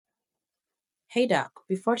Hey Doc,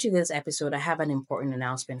 before today's episode, I have an important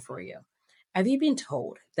announcement for you. Have you been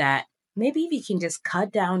told that maybe if you can just cut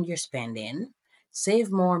down your spending,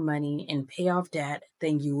 save more money, and pay off debt,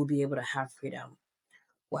 then you will be able to have freedom?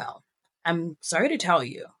 Well, I'm sorry to tell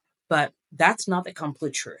you, but that's not the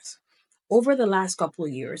complete truth. Over the last couple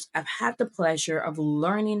of years, I've had the pleasure of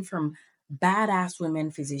learning from badass women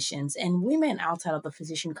physicians and women outside of the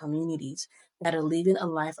physician communities that are living a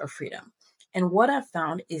life of freedom. And what I've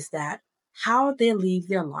found is that how they live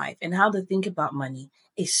their life and how they think about money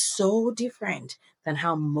is so different than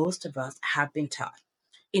how most of us have been taught.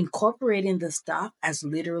 Incorporating this stuff has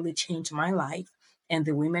literally changed my life and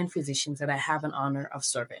the women physicians that I have an honor of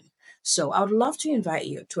serving. So I would love to invite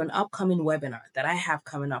you to an upcoming webinar that I have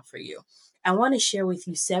coming up for you. I want to share with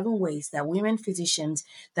you 7 ways that women physicians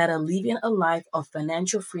that are living a life of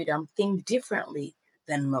financial freedom think differently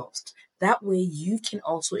than most. That way you can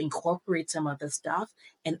also incorporate some of the stuff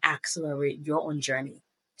and accelerate your own journey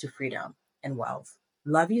to freedom and wealth.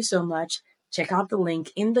 Love you so much. Check out the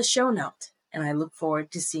link in the show note, and I look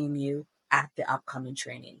forward to seeing you at the upcoming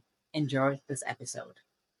training. Enjoy this episode.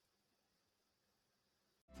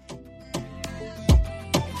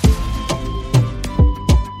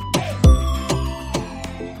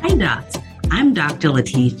 Hi, Docs. I'm Dr.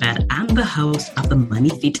 Latifat. I'm the host of the Money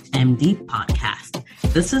Fit MD podcast.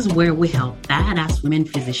 This is where we help badass women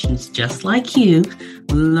physicians just like you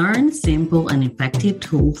learn simple and effective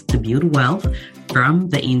tools to build wealth from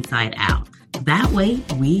the inside out. That way,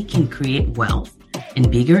 we can create wealth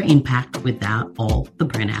and bigger impact without all the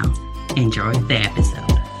burnout. Enjoy the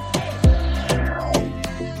episode.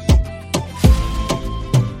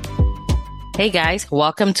 Hey guys,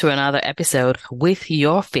 welcome to another episode with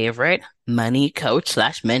your favorite money coach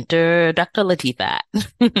 / mentor, Dr. Latifat.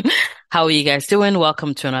 How are you guys doing?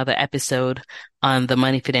 Welcome to another episode on the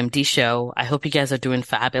Money Fit MD show. I hope you guys are doing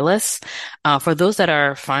fabulous. For those that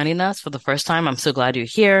are finding us for the first time, I'm so glad you're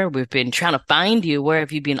here. We've been trying to find you. Where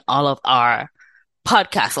have you been all of our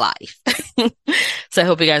podcast life? So I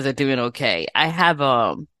hope you guys are doing okay. I have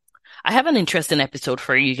an interesting episode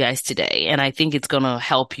for you guys today, and I think it's going to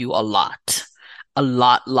help you a lot. A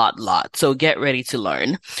lot. So get ready to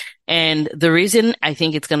learn. And the reason I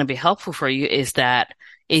think it's going to be helpful for you is that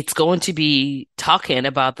it's going to be talking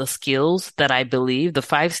about the 5 skills that I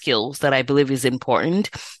believe is important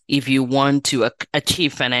if you want to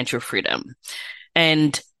achieve financial freedom.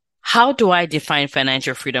 And how do I define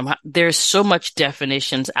financial freedom? There's so much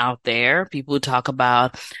definitions out there. People talk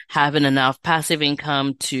about having enough passive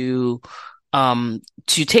income to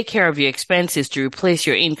take care of your expenses, to replace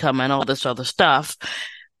your income and all this other stuff.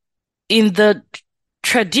 In the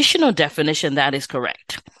traditional definition, that is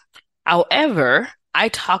correct. However, I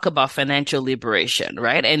talk about financial liberation,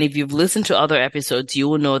 right? And if you've listened to other episodes, you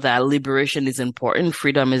will know that liberation is important,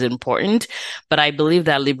 freedom is important, but I believe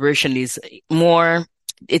that liberation is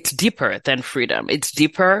it's deeper than freedom. It's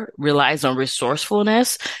deeper, relies on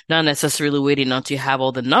resourcefulness, not necessarily waiting until you have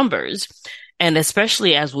all the numbers. And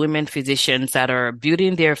especially as women physicians that are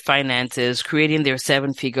building their finances, creating their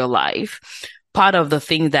 7-figure life, part of the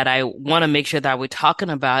thing that I want to make sure that we're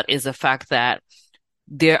talking about is the fact that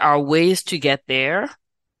there are ways to get there.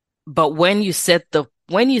 But when you set the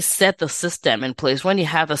system in place, when you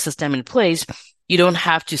have a system in place, you don't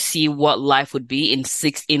have to see what life would be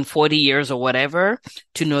in 40 years or whatever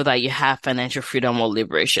to know that you have financial freedom or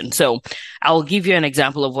liberation. So I'll give you an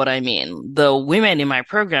example of what I mean. The women in my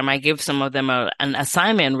program, I gave some of them an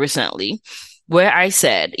assignment recently where I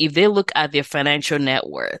said, if they look at their financial net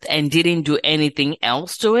worth and didn't do anything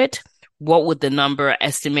else to it, what would the number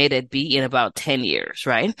estimated be in about 10 years,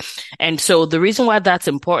 right? And so the reason why that's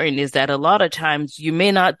important is that a lot of times you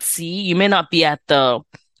may not be at the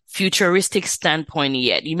futuristic standpoint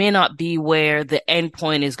yet. You may not be where the end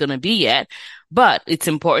point is going to be yet, but it's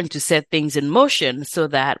important to set things in motion so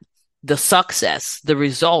that the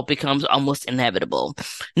result becomes almost inevitable.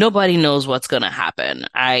 Nobody knows what's going to happen.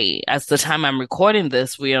 As the time I'm recording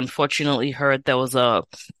this, we unfortunately heard there was a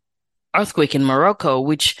earthquake in Morocco,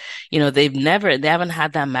 which, they haven't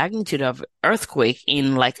had that magnitude of earthquake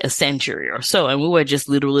in like a century or so. And we were just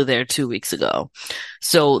literally there 2 weeks ago.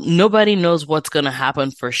 So nobody knows what's going to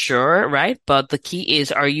happen for sure, right? But the key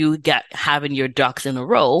is, are you having your ducks in a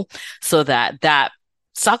row so that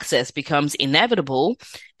success becomes inevitable?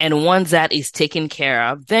 And once that is taken care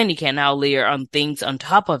of, then you can now layer on things on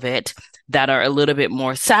top of it that are a little bit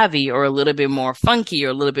more savvy or a little bit more funky or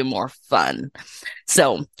a little bit more fun.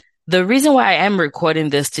 So the reason why I am recording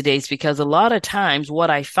this today is because a lot of times what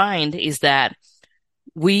I find is that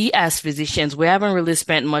we as physicians, we haven't really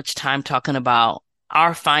spent much time talking about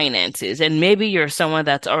our finances. And maybe you're someone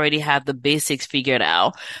that's already had the basics figured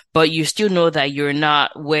out, but you still know that you're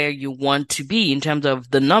not where you want to be in terms of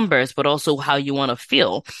the numbers, but also how you want to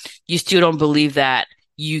feel. You still don't believe that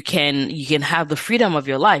you can have the freedom of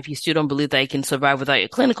your life. You still don't believe that you can survive without your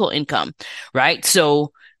clinical income, right?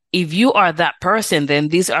 So if you are that person, then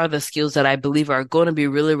these are the skills that I believe are going to be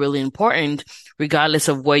really, really important, regardless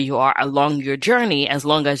of where you are along your journey, as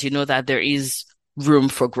long as you know that there is room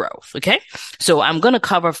for growth. Okay. So I'm going to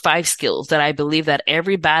cover 5 skills that I believe that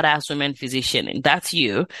every badass woman physician, and that's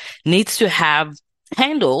you, needs to have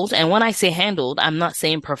handled. And when I say handled, I'm not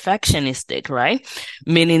saying perfectionistic, right?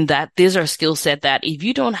 Meaning that these are skill set that if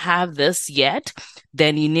you don't have this yet,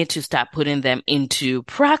 then you need to start putting them into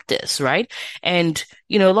practice, right? And,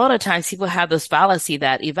 a lot of times people have this fallacy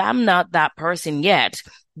that if I'm not that person yet,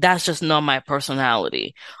 that's just not my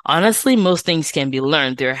personality. Honestly, most things can be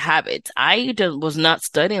learned. They're habits. I was not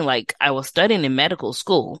studying like I was studying in medical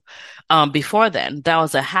school. Before then, that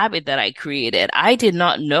was a habit that I created. I did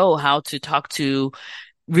not know how to talk to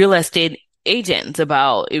real estate agents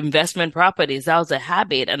about investment properties. That was a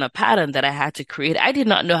habit and a pattern that I had to create. I did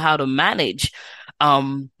not know how to manage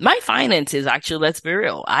my finances. Actually, let's be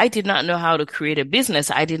real. I did not know how to create a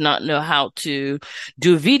business. I did not know how to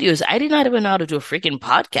do videos. I did not even know how to do a freaking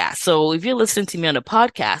podcast. So if you're listening to me on a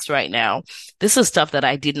podcast right now, this is stuff that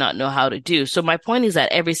I did not know how to do. So my point is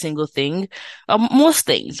that every single thing, most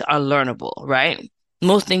things are learnable, right?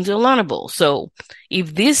 Most things are learnable. So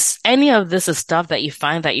if any of this is stuff that you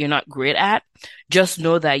find that you're not great at, just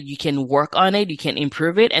know that you can work on it, you can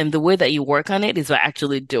improve it. And the way that you work on it is by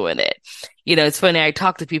actually doing it. It's funny. I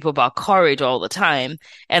talk to people about courage all the time,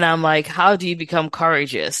 and I'm like, how do you become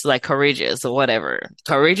courageous? Like courageous or whatever.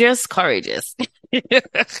 Courageous.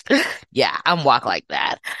 Yeah, I'm walk like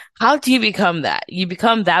that. How do you become that? You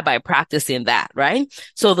become that by practicing that, right?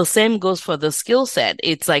 So the same goes for the skill set.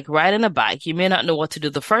 It's like riding a bike. You may not know what to do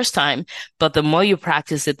the first time, but the more you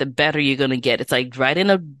practice it, the better you're going to get. It's like driving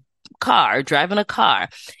a car.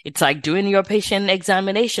 It's like doing your patient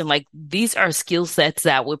examination. Like these are skill sets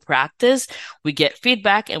that we practice, we get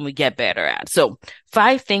feedback, and we get better at. So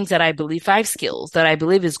 5 skills that I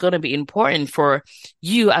believe is going to be important for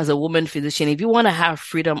you as a woman physician if you want to have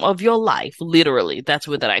freedom of your life, literally. That's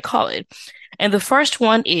what that I call it. And the first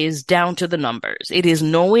one is down to the numbers. It is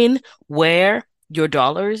knowing where your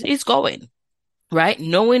dollars is going. Right?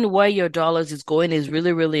 Knowing where your dollars is going is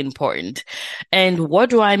really, really important. And what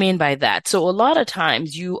do I mean by that? So a lot of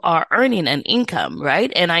times you are earning an income,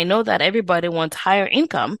 right? And I know that everybody wants higher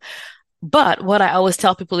income. But what I always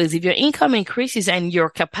tell people is if your income increases and your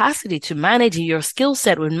capacity to manage your skill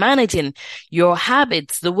set with managing your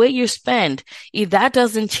habits, the way you spend, if that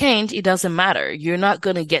doesn't change, it doesn't matter. You're not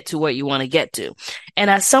going to get to where you want to get to.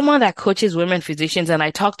 And as someone that coaches women physicians and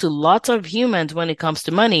I talk to lots of humans when it comes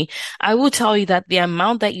to money, I will tell you that the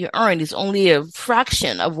amount that you earn is only a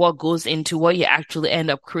fraction of what goes into what you actually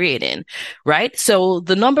end up creating, right? So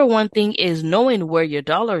the number one thing is knowing where your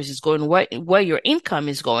dollars is going, where your income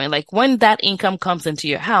is going. Like when that income comes into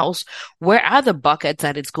your house, where are the buckets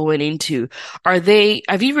that it's going into?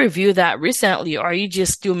 Have you reviewed that recently, or are you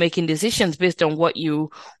just still making decisions based on what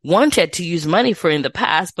you wanted to use money for in the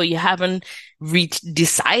past, but you haven't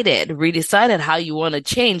redecided how you want to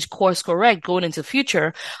change course correct going into the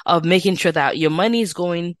future of making sure that your money is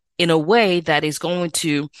going in a way that is going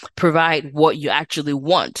to provide what you actually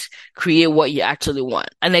want, create what you actually want.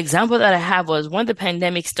 An example that I have was when the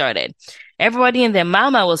pandemic started. Everybody and their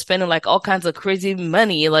mama was spending like all kinds of crazy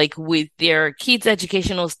money, like with their kids'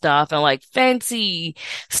 educational stuff and like fancy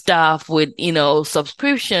stuff with,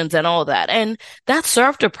 subscriptions and all that. And that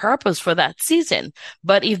served a purpose for that season.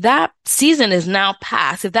 But if that season is now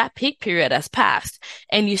past, if that peak period has passed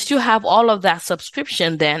and you still have all of that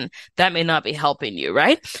subscription, then that may not be helping you,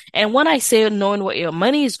 right? And when I say knowing where your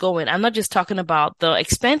money is going, I'm not just talking about the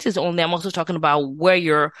expenses only. I'm also talking about where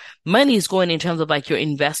your money is going in terms of like your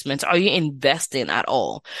investments. Are you investing at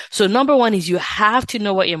all? So number one is you have to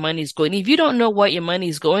know what your money is going. If you don't know what your money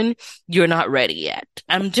is going, you're not ready yet.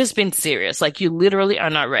 I'm just being serious. Like you literally are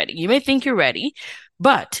not ready. You may think you're ready,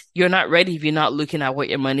 but you're not ready if you're not looking at what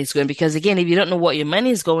your money is going. Because again, if you don't know what your money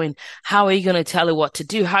is going, how are you going to tell it what to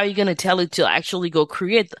do? How are you going to tell it to actually go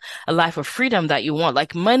create a life of freedom that you want?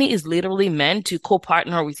 Like money is literally meant to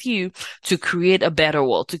co-partner with you to create a better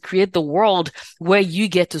world, to create the world where you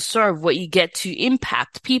get to serve, where you get to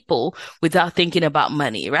impact people without thinking about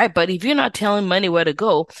money, right? But if you're not telling money where to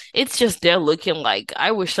go, it's just there looking like,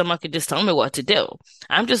 I wish someone could just tell me what to do.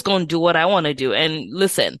 I'm just going to do what I want to do. And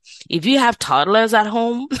listen, if you have toddlers at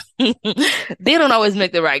home, they don't always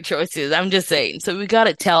make the right choices. I'm just saying. So we got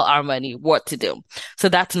to tell our money what to do. So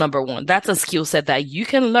that's number one. That's a skill set that you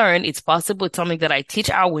can learn. It's possible. It's something that I teach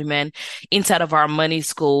our women inside of our money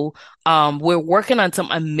school. We're working on some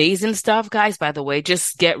amazing stuff, guys, by the way.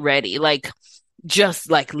 Just get ready. Just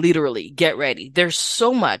like literally get ready. There's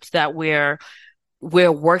so much that we're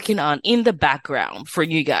working on in the background for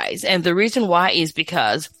you guys. And the reason why is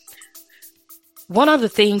because one of the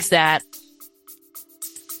things that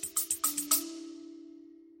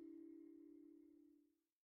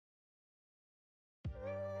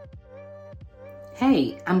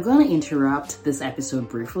Hey, I'm going to interrupt this episode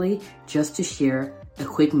briefly just to share a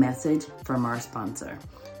quick message from our sponsor.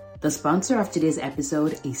 The sponsor of today's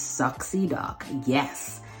episode is Soxidoc.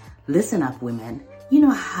 Yes, listen up, women. You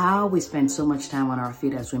know how we spend so much time on our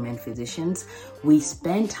feet as women physicians? We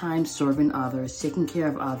spend time serving others, taking care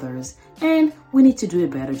of others, and we need to do a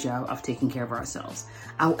better job of taking care of ourselves.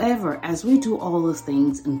 However, as we do all those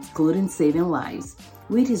things, including saving lives,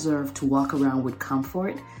 we deserve to walk around with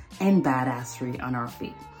comfort and badassery on our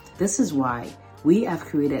feet. This is why we have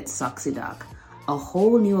created Soxidoc, a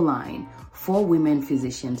whole new line for women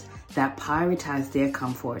physicians that prioritize their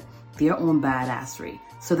comfort, their own badassery,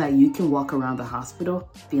 so that you can walk around the hospital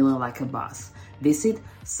feeling like a boss. Visit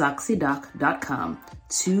Soxidoc.com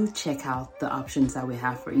to check out the options that we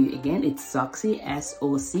have for you. Again, it's Soxy,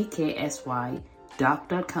 SOCKSY,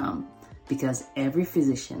 doc.com, because every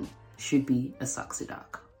physician should be a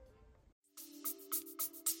Soxidoc.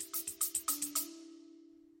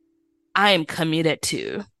 I am committed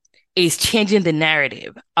to is changing the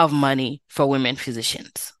narrative of money for women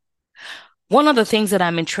physicians. One of the things that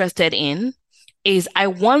I'm interested in is I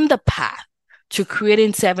want the path to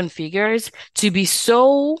creating seven figures to be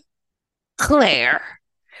so clear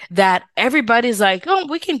that everybody's like, oh,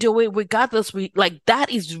 we can do it. We got this. That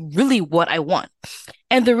is really what I want.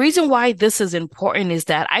 And the reason why this is important is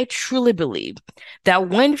that I truly believe that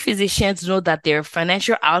when physicians know that their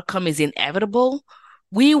financial outcome is inevitable,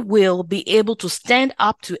 we will be able to stand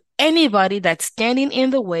up to anybody that's standing in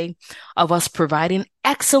the way of us providing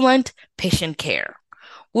excellent patient care.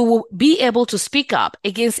 We will be able to speak up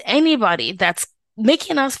against anybody that's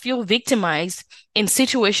making us feel victimized in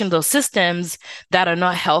situations or systems that are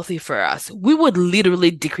not healthy for us. We would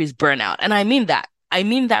literally decrease burnout. And I mean that. I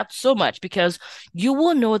mean that so much because you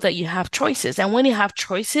will know that you have choices. And when you have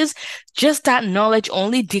choices, just that knowledge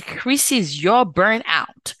only decreases your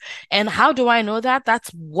burnout. And how do I know that? That's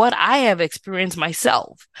what I have experienced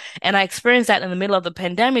myself. And I experienced that in the middle of the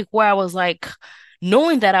pandemic where I was like,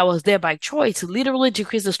 knowing that I was there by choice literally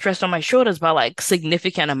decreased the stress on my shoulders by like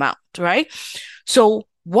significant amount, right? So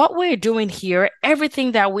what we're doing here,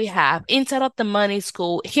 everything that we have inside of the money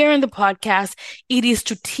school, here in the podcast, it is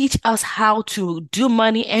to teach us how to do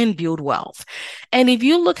money and build wealth. And if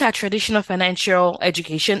you look at traditional financial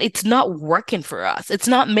education, it's not working for us. It's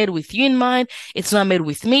not made with you in mind. It's not made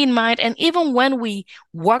with me in mind. And even when we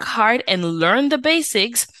work hard and learn the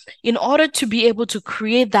basics, in order to be able to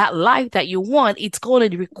create that life that you want, it's going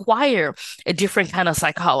to require a different kind of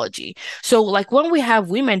psychology. So like when we have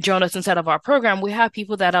women join us inside of our program, we have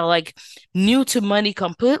people that are like new to money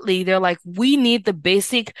completely. They're like, we need the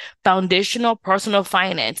basic foundational personal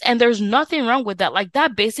finance. And there's nothing wrong with that. Like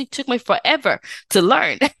that basic took me forever to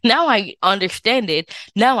learn. Now I understand it.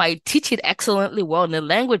 Now I teach it excellently well in a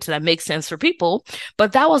language that makes sense for people.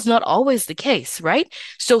 But that was not always the case, right?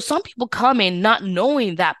 So some people come in not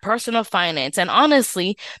knowing that personal finance. And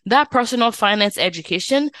honestly, that personal finance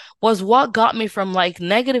education was what got me from like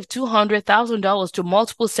negative $200,000 to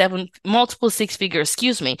multiple six figures,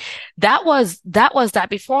 excuse me. That was that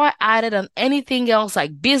before I added on anything else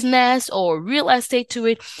like business or real estate to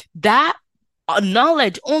it. That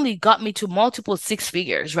knowledge only got me to multiple six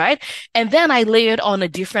figures, right? And then I layered on a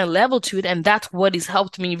different level to it. And that's what has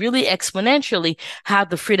helped me really exponentially have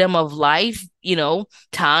the freedom of life,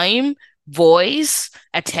 time, voice,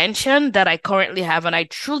 attention that I currently have. And I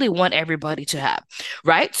truly want everybody to have,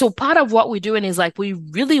 right? So part of what we're doing is like, we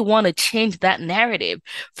really want to change that narrative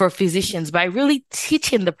for physicians by really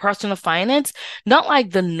teaching the personal finance, not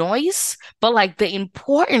like the noise, but like the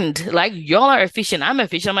important, like y'all are efficient. I'm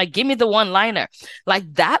efficient. I'm like, give me the one liner,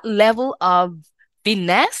 like that level of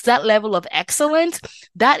finesse, that level of excellence,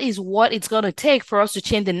 that is what it's going to take for us to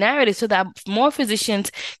change the narrative so that more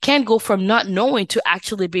physicians can go from not knowing to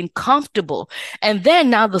actually being comfortable. And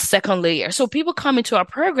then now the second layer. So people come into our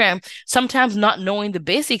program sometimes not knowing the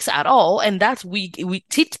basics at all. And that's, we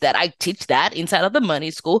teach that. I teach that inside of the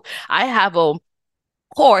money school. I have a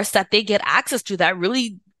course that they get access to that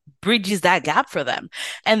really bridges that gap for them.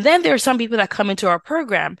 And then there are some people that come into our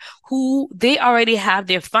program who they already have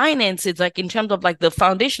their finances, like in terms of like the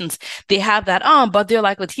foundations, they have that on, but they're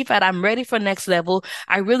like, Latifat, I'm ready for next level.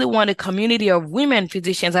 I really want a community of women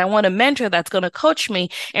physicians. I want a mentor that's going to coach me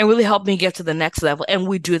and really help me get to the next level. And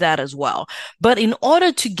we do that as well. But in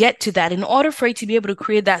order to get to that, in order for you to be able to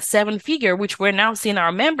create that seven figure, which we're now seeing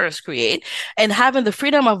our members create, and having the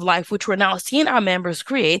freedom of life, which we're now seeing our members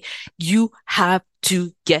create, you have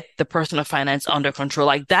to get the personal finance under control.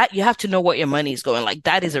 Like that, you have to know what your money is going. Like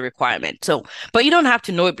that is a requirement. So, but you don't have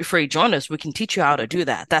to know it before you join us. We can teach you how to do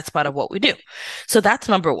that. That's part of what we do. So that's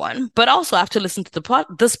number one. But also after listening to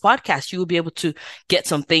this podcast, you will be able to get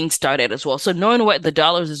some things started as well. So knowing where the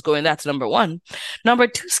dollars is going, that's number one. Number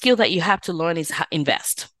two skill that you have to learn is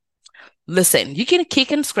invest. Listen, you can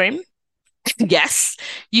kick and scream. Yes,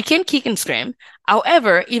 you can kick and scream.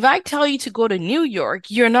 However, if I tell you to go to New York,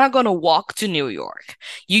 you're not going to walk to New York.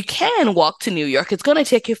 You can walk to New York. It's going to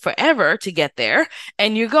take you forever to get there,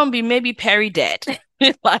 and you're going to be maybe Perry dead,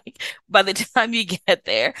 like by the time you get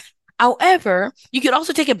there. However, you could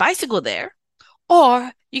also take a bicycle there.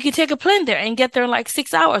 Or you could take a plane there and get there in like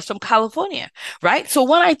 6 hours from California, right? So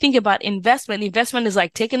when I think about investment is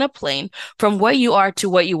like taking a plane from where you are to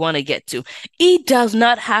where you want to get to. It does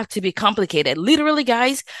not have to be complicated. Literally,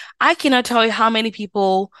 guys, I cannot tell you how many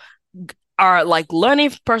people are like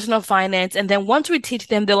learning personal finance. And then once we teach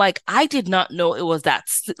them, they're like, I did not know it was that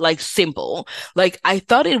like simple. Like I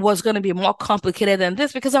thought it was going to be more complicated than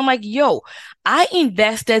this because I'm like, yo, I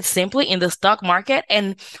invested simply in the stock market.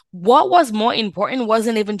 And what was more important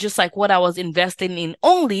wasn't even just like what I was investing in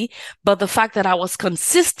only, but the fact that I was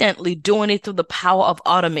consistently doing it through the power of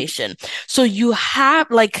automation. So you have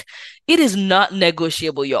like, it is not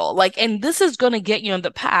negotiable, y'all. Like, and this is going to get you on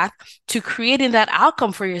the path to creating that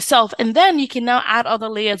outcome for yourself. And then you can now add other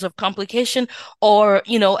layers of complication or,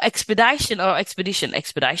 expedition. I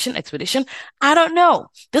don't know.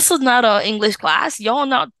 This is not an English class. Y'all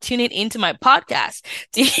not tuning into my podcast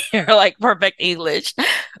to hear like perfect English.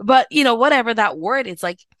 But, whatever that word is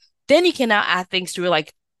like, then you can now add things to it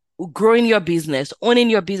like growing your business, owning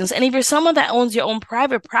your business. And if you're someone that owns your own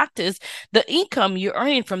private practice, the income you're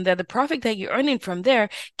earning from there, the profit that you're earning from there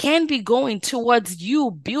can be going towards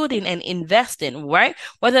you building and investing, right?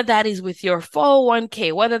 Whether that is with your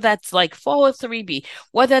 401k, whether that's like 403b,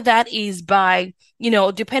 whether that is by,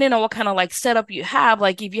 depending on what kind of like setup you have,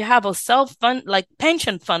 like if you have a self-fund, like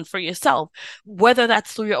pension fund for yourself, whether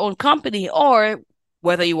that's through your own company or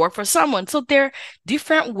whether you work for someone. So there are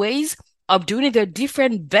different ways of doing it. There are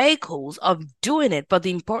different vehicles of doing it. But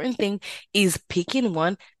the important thing is picking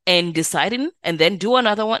one and deciding and then do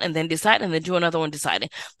another one and then decide and then do another one deciding.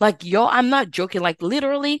 Like, yo, I'm not joking. Like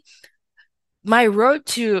literally my road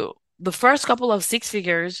to the first couple of six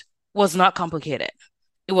figures was not complicated.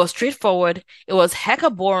 It was straightforward. It was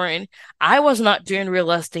hecka boring. I was not doing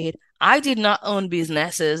real estate. I did not own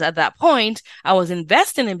businesses at that point. I was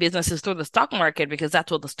investing in businesses through the stock market because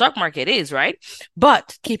that's what the stock market is, right?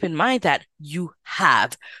 But keep in mind that you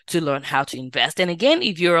have to learn how to invest. And again,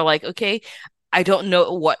 if you're like, okay, I don't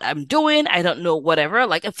know what I'm doing. I don't know whatever.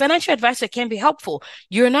 Like a financial advisor can be helpful.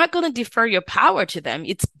 You're not going to defer your power to them.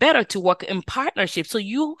 It's better to work in partnership. So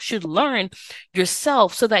you should learn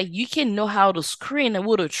yourself so that you can know how to screen and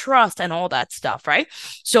who to trust and all that stuff, right?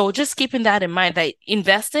 So just keeping that in mind that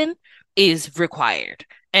investing is required.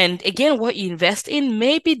 And again, what you invest in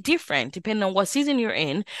may be different depending on what season you're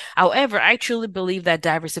in. However, I truly believe that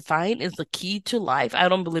diversifying is the key to life. I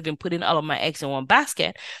don't believe in putting all of my eggs in one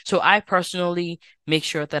basket. So I personally make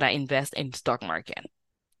sure that I invest in the stock market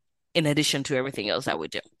in addition to everything else I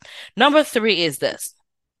would do. Number three is this.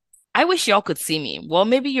 I wish y'all could see me. Well,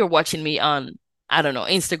 maybe you're watching me on I don't know,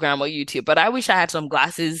 Instagram or YouTube, but I wish I had some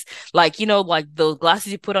glasses, like, like the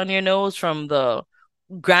glasses you put on your nose from the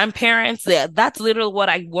grandparents. That's literally what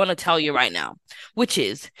I want to tell you right now, which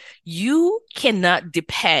is you cannot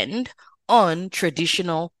depend on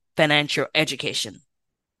traditional financial education.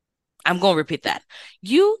 I'm going to repeat that.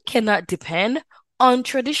 You cannot depend on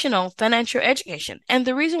traditional financial education. And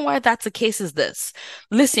the reason why that's the case is this.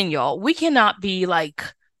 Listen, y'all, we cannot be like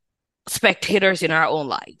spectators in our own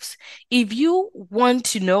lives. If you want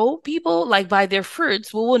to know people like by their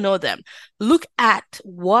fruits, we will know them. Look at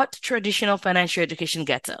what traditional financial education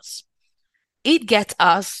gets us. It gets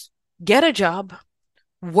us get a job,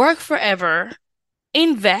 work forever,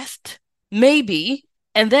 invest, maybe,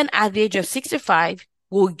 and then at the age of 65,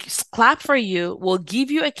 we'll clap for you, we'll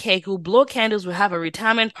give you a cake, we'll blow candles, we'll have a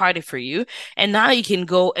retirement party for you, and now you can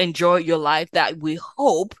go enjoy your life that we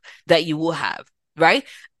hope that you will have, right?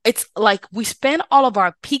 It's like we spend all of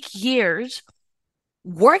our peak years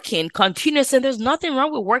working continuous, and there's nothing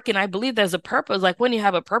wrong with working. I believe there's a purpose. Like when you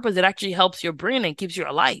have a purpose, it actually helps your brain and keeps you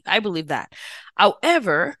alive. I believe that.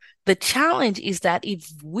 However, the challenge is that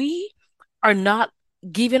if we are not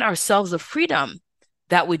giving ourselves the freedom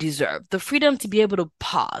that we deserve, the freedom to be able to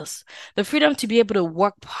pause, the freedom to be able to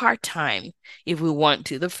work part-time if we want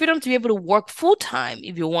to, the freedom to be able to work full-time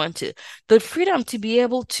if you want to, the freedom to be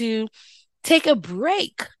able to take a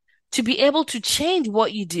break, to be able to change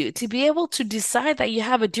what you do, to be able to decide that you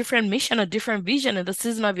have a different mission, a different vision in the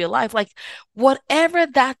season of your life. Like whatever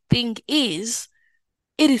that thing is,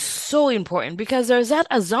 it is so important because there's that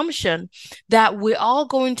assumption that we're all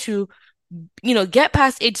going to, get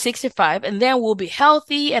past age 65 and then we'll be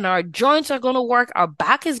healthy and our joints are going to work, our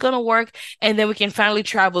back is going to work, and then we can finally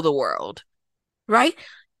travel the world, right?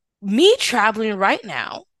 Me traveling right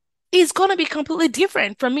now is going to be completely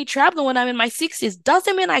different from me traveling when I'm in my 60s.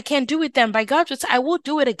 Doesn't mean I can't do it then. By God's grace, I will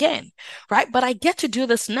do it again, right? But I get to do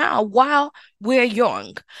this now while we're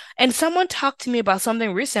young. And someone talked to me about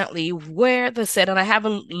something recently where they said, and I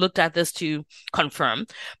haven't looked at this to confirm,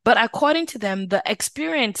 but according to them, the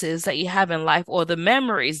experiences that you have in life or the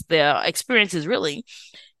memories, the experiences really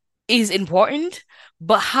is important,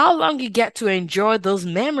 but how long you get to enjoy those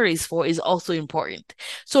memories for is also important.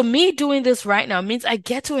 So me doing this right now means I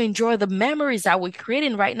get to enjoy the memories that we're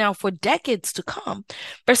creating right now for decades to come.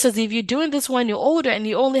 Versus if you're doing this when you're older and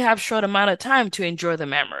you only have short amount of time to enjoy the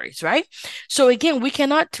memories, right? So again, we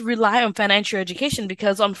cannot rely on financial education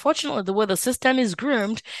because unfortunately the way the system is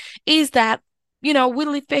groomed is that we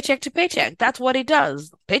live paycheck to paycheck. That's what it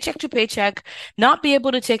does. Paycheck to paycheck, not be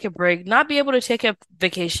able to take a break, not be able to take a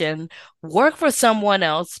vacation, work for someone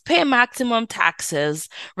else, pay maximum taxes,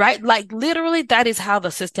 right? Like literally, that is how the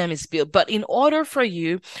system is built. But in order for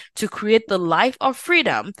you to create the life of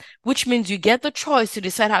freedom, which means you get the choice to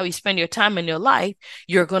decide how you spend your time in your life,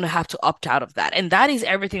 you're going to have to opt out of that. And that is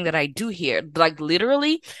everything that I do here. Like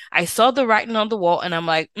literally, I saw the writing on the wall and I'm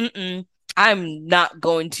like, I'm not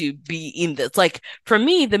going to be in this. Like for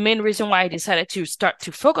me, the main reason why I decided to start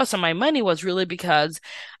to focus on my money was really because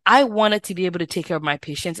I wanted to be able to take care of my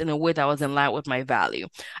patients in a way that was in line with my value.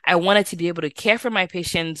 I wanted to be able to care for my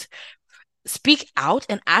patients, speak out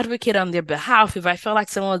and advocate on their behalf. If I felt like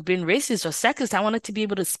someone was being racist or sexist, I wanted to be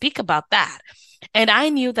able to speak about that. And I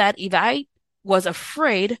knew that if I was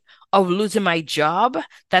afraid of losing my job,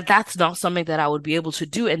 that that's not something that I would be able to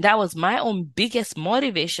do. And that was my own biggest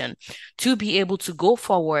motivation to be able to go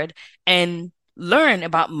forward and learn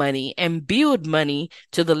about money and build money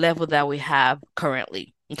to the level that we have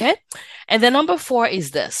currently. Okay. And then number 4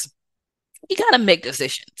 is this. You got to make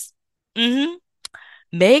decisions. Mm-hmm.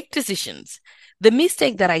 Make decisions. The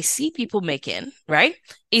mistake that I see people making, right,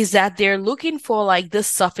 is that they're looking for like this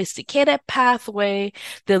sophisticated pathway.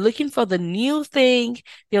 They're looking for the new thing.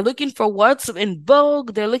 They're looking for what's in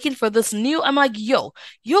vogue. They're looking for this new. I'm like, yo,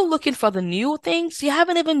 you're looking for the new things. You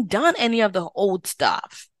haven't even done any of the old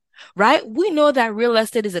stuff. Right? We know that real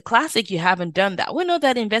estate is a classic. You haven't done that. We know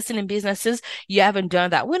that investing in businesses, you haven't done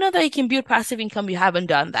that. We know that you can build passive income. You haven't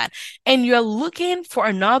done that. And you're looking for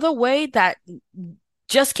another way that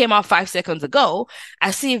just came out 5 seconds ago,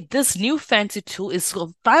 as if this new fancy tool is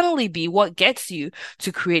will finally be what gets you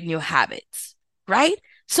to create new habits, right?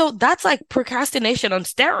 So that's like procrastination on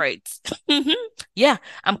steroids. Yeah,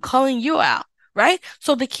 I'm calling you out, right?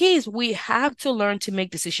 So the key is we have to learn to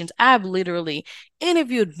make decisions. I've literally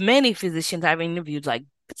interviewed many physicians. I've interviewed like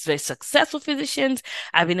very successful physicians.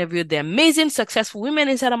 I've interviewed the amazing, successful women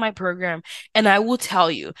inside of my program. And I will tell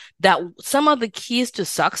you that some of the keys to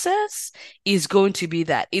success is going to be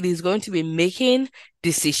that it is going to be making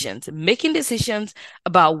decisions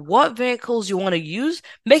about what vehicles you want to use,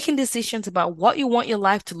 making decisions about what you want your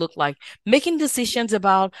life to look like, making decisions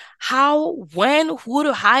about how, when, who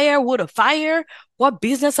to hire, who to fire, what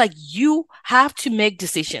business, like you have to make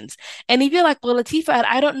decisions. And if you're like, well, Latifa,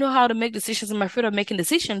 I don't know how to make decisions. I'm afraid of making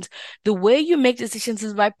decisions. The way you make decisions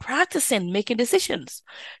is by practicing making decisions.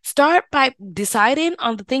 Start by deciding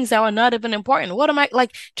on the things that are not even important. What am I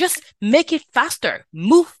like? Just make it faster.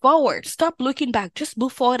 Move forward. Stop looking back. Just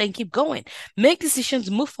move forward and keep going. Make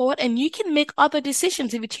decisions, move forward, and you can make other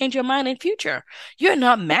decisions if you change your mind in future. You're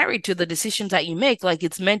not married to the decisions that you make like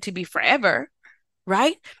it's meant to be forever,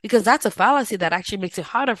 right? Because that's a fallacy that actually makes it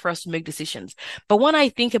harder for us to make decisions. But when I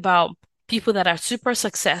think about people that are super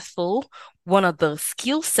successful, one of the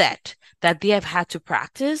skill set that they have had to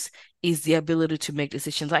practice is the ability to make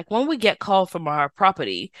decisions. Like when we get called from our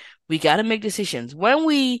property, We got to make decisions. When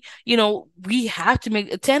we have to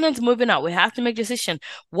make tenants moving out. We have to make decisions.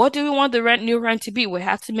 What do we want the new rent to be? We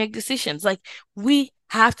have to make decisions. Like we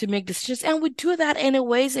have to make decisions, and we do that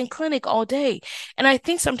anyways in clinic all day. And I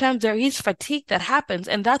think sometimes there is fatigue that happens,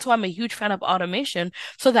 and that's why I'm a huge fan of automation,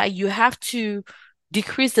 so that you have to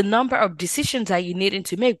decrease the number of decisions that you need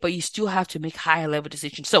to make, but you still have to make higher level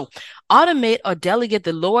decisions. So automate or delegate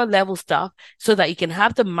the lower level stuff so that you can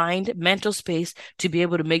have the mental space to be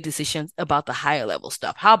able to make decisions about the higher level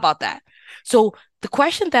stuff. How about that? So the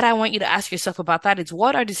question that I want you to ask yourself about that is,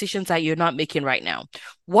 what are decisions that you're not making right now?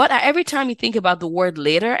 Every time you think about the word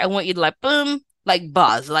later, I want you to like, boom, like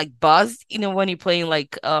buzz, when you're playing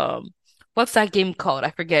what's that game called?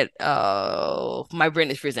 I forget. My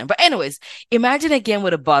brain is freezing. But anyways, imagine again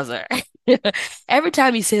with a buzzer. Every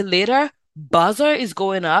time you say later, buzzer is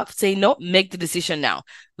going up, saying, no, make the decision now.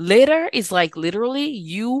 Later is like literally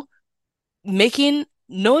you making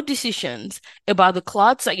no decisions about the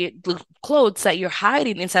clothes that you're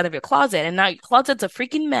hiding inside of your closet, and now your closet's a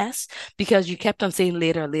freaking mess because you kept on saying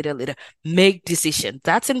later, later, later. Make decisions.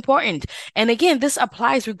 That's important. And again, this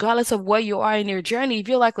applies regardless of where you are in your journey. If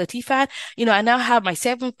you're like Latifat, I now have my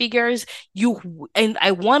 7 figures, and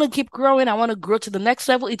I want to keep growing. I want to grow to the next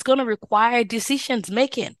level. It's going to require decisions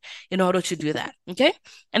making in order to do that. Okay.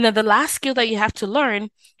 And then the last skill that you have to learn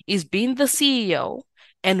is being the CEO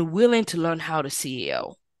and willing to learn how to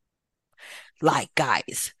CEO. Like,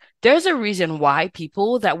 guys, there's a reason why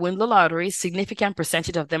people that win the lottery, significant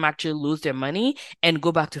percentage of them actually lose their money and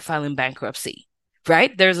go back to filing bankruptcy,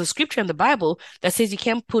 right? There's a scripture in the Bible that says you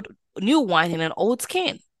can't put new wine in an old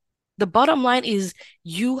skin. The bottom line is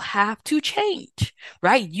you have to change,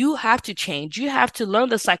 right? You have to change. You have to learn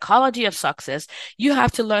the psychology of success. You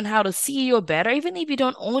have to learn how to CEO better. Even if you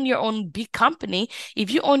don't own your own big company, if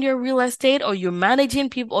you own your real estate or you're managing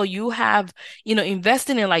people or you have,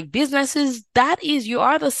 investing in like businesses, you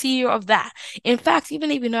are the CEO of that. In fact, even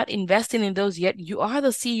if you're not investing in those yet, you are the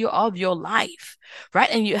CEO of your life, right?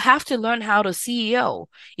 And you have to learn how to CEO.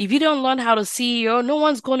 If you don't learn how to CEO, no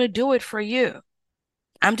one's going to do it for you.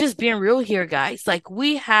 I'm just being real here, guys. Like,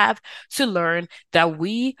 we have to learn that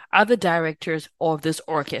we are the directors of this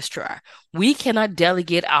orchestra. We cannot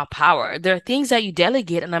delegate our power. There are things that you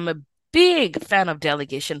delegate, and I'm a big fan of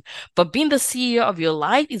delegation, but being the CEO of your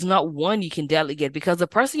life is not one you can delegate, because the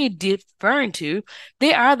person you're deferring to,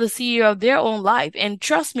 they are the CEO of their own life. And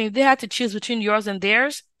trust me, if they had to choose between yours and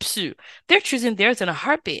theirs, they're choosing theirs in a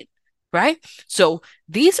heartbeat. Right? So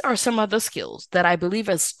these are some of the skills that I believe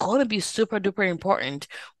is going to be super duper important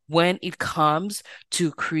when it comes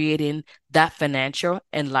to creating that financial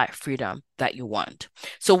and life freedom that you want.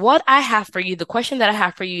 So what I have for you, the question that I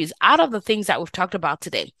have for you is, out of the things that we've talked about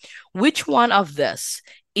today, which one of this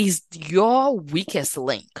is your weakest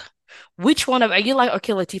link? Are you like,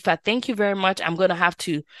 okay, Latifat, thank you very much. I'm going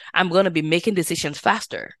to be making decisions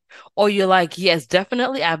faster. Or you're like, yes,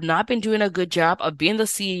 definitely. I've not been doing a good job of being the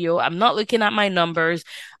CEO. I'm not looking at my numbers.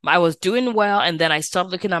 I was doing well, and then I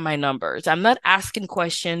stopped looking at my numbers. I'm not asking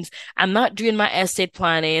questions. I'm not doing my estate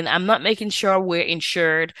planning. I'm not making sure we're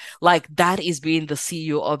insured. Like, that is being the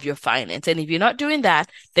CEO of your finance. And if you're not doing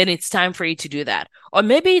that, then it's time for you to do that. Or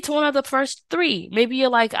maybe it's one of the first three. Maybe you're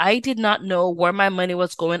like, I did not know where my money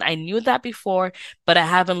was going. I knew that before, but I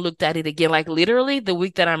haven't looked at it again. Like, literally the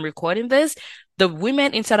week that I'm recording this, the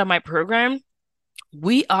women inside of my program,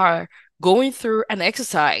 we are going through an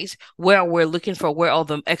exercise where we're looking for where all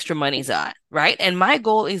the extra money's at, right? And my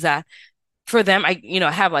goal is that for them, I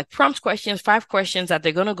have like prompt questions, 5 questions that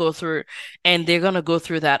they're going to go through, and they're going to go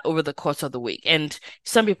through that over the course of the week. And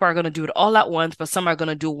some people are going to do it all at once, but some are going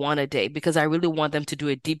to do one a day, because I really want them to do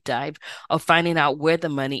a deep dive of finding out where the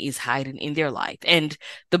money is hiding in their life. And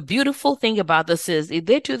the beautiful thing about this is, if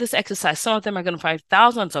they do this exercise, some of them are going to find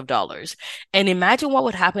thousands of dollars. And imagine what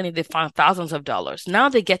would happen if they found thousands of dollars. Now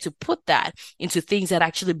they get to put that into things that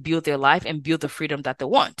actually build their life and build the freedom that they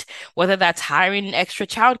want, whether that's hiring extra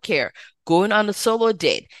childcare, going on a solo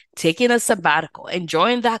date, taking a sabbatical,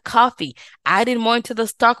 enjoying that coffee, adding more into the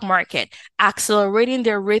stock market, accelerating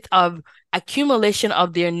their rate of accumulation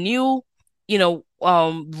of their new,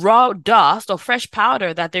 raw dust or fresh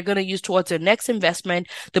powder that they're going to use towards their next investment.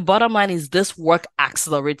 The bottom line is, this work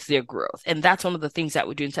accelerates their growth. And that's one of the things that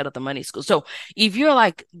we do inside of the Money School. So if you're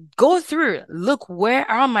like, go through, look, where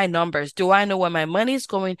are my numbers? Do I know where my money is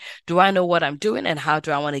going? Do I know what I'm doing? And how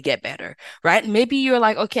do I want to get better? Right? Maybe you're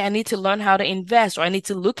like, okay, I need to learn how to invest, or I need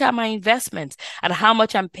to look at my investments and how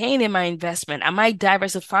much I'm paying in my investment. Am I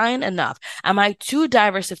diversifying enough? Am I too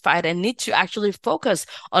diversified and need to actually focus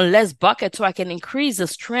on less buckets so I can increase the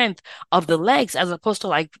strength of the legs, as opposed to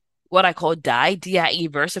like what I call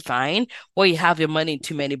diversifying, where you have your money in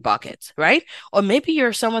too many buckets, right? Or maybe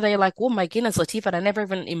you're someone that you're like, oh my goodness, Latifah, I never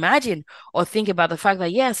even imagined or think about the fact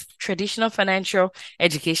that yes, traditional financial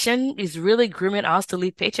education is really grooming us to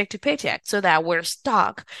live paycheck to paycheck so that we're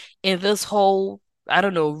stuck in this whole, I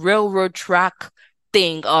don't know, railroad track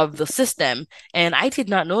thing of the system. And I did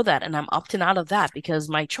not know that. And I'm opting out of that because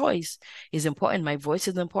my choice is important. My voice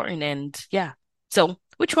is important. And yeah. So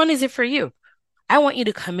which one is it for you? I want you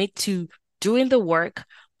to commit to doing the work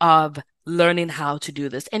of learning how to do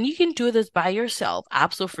this. And you can do this by yourself,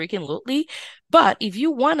 absolutely. But if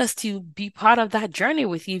you want us to be part of that journey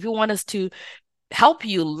with you, if you want us to help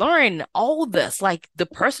you learn all this, like the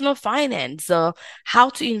personal finance, how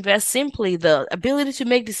to invest simply, the ability to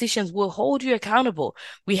make decisions will hold you accountable.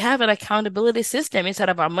 We have an accountability system inside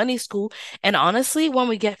of our money school. And honestly, when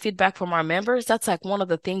we get feedback from our members, that's like one of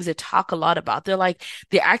the things they talk a lot about. They're like,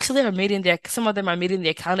 they actually are meeting some of them are meeting the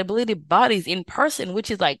accountability bodies in person,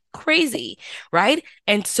 which is like crazy, right?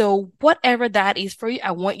 And so whatever that is for you,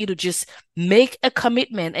 I want you to just make a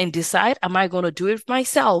commitment and decide, am I going to do it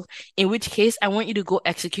myself? In which case, I want you to go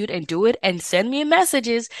execute and do it and send me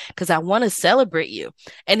messages because I want to celebrate you.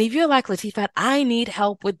 And if you're like, Latifah, I need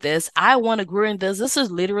help with this, I want to grow in this. This is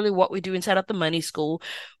literally what we do inside of the money school.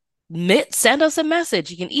 Send us a message.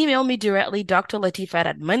 You can email me directly, Dr. Latifat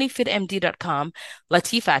at moneyfitmd.com.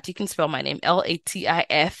 Latifat, you can spell my name,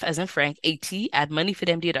 Latif as in Frank, AT at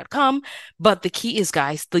moneyfitmd.com. But the key is,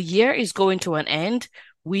 guys, the year is going to an end.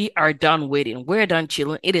 We are done waiting. We're done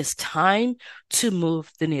chilling. It is time to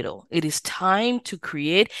move the needle. It is time to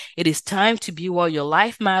create. It is time to be where your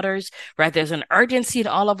life matters, right? There's an urgency in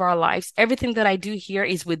all of our lives. Everything that I do here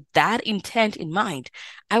is with that intent in mind.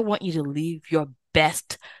 I want you to live your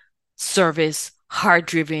best service,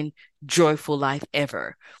 heart-driven, joyful life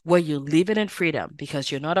ever, where you live it in freedom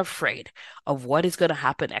because you're not afraid of what is going to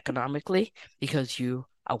happen economically because you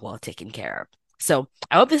are well taken care of. So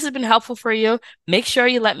I hope this has been helpful for you. Make sure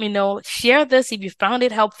you let me know. Share this if you found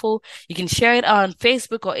it helpful. You can share it on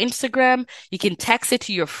Facebook or Instagram. You can text it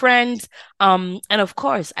to your friends. And of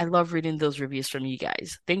course, I love reading those reviews from you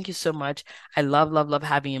guys. Thank you so much. I love, love, love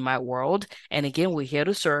having you in my world. And again, we're here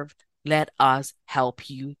to serve. Let us help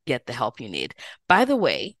you get the help you need. By the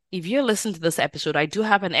way, if you're listening to this episode, I do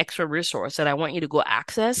have an extra resource that I want you to go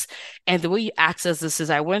access. And the way you access this is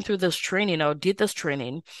I went through this training or did this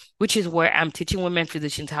training, which is where I'm teaching women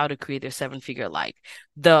physicians how to create their seven-figure life.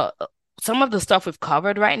 Some of the stuff we've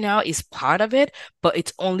covered right now is part of it, but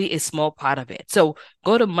it's only a small part of it. So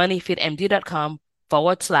go to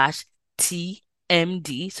moneyfitmd.com/T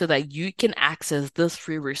MD so that you can access these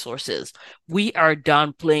free resources. We are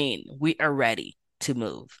done playing. We are ready to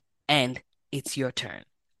move. And it's your turn.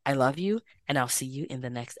 I love you, and I'll see you in the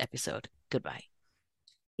next episode. Goodbye.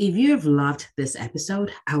 If you have loved this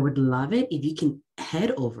episode, I would love it if you can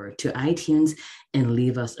head over to iTunes and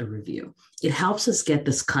leave us a review. It helps us get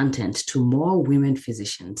this content to more women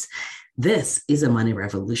physicians. This is a money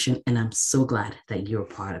revolution, and I'm so glad that you're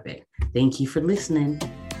part of it. Thank you for listening.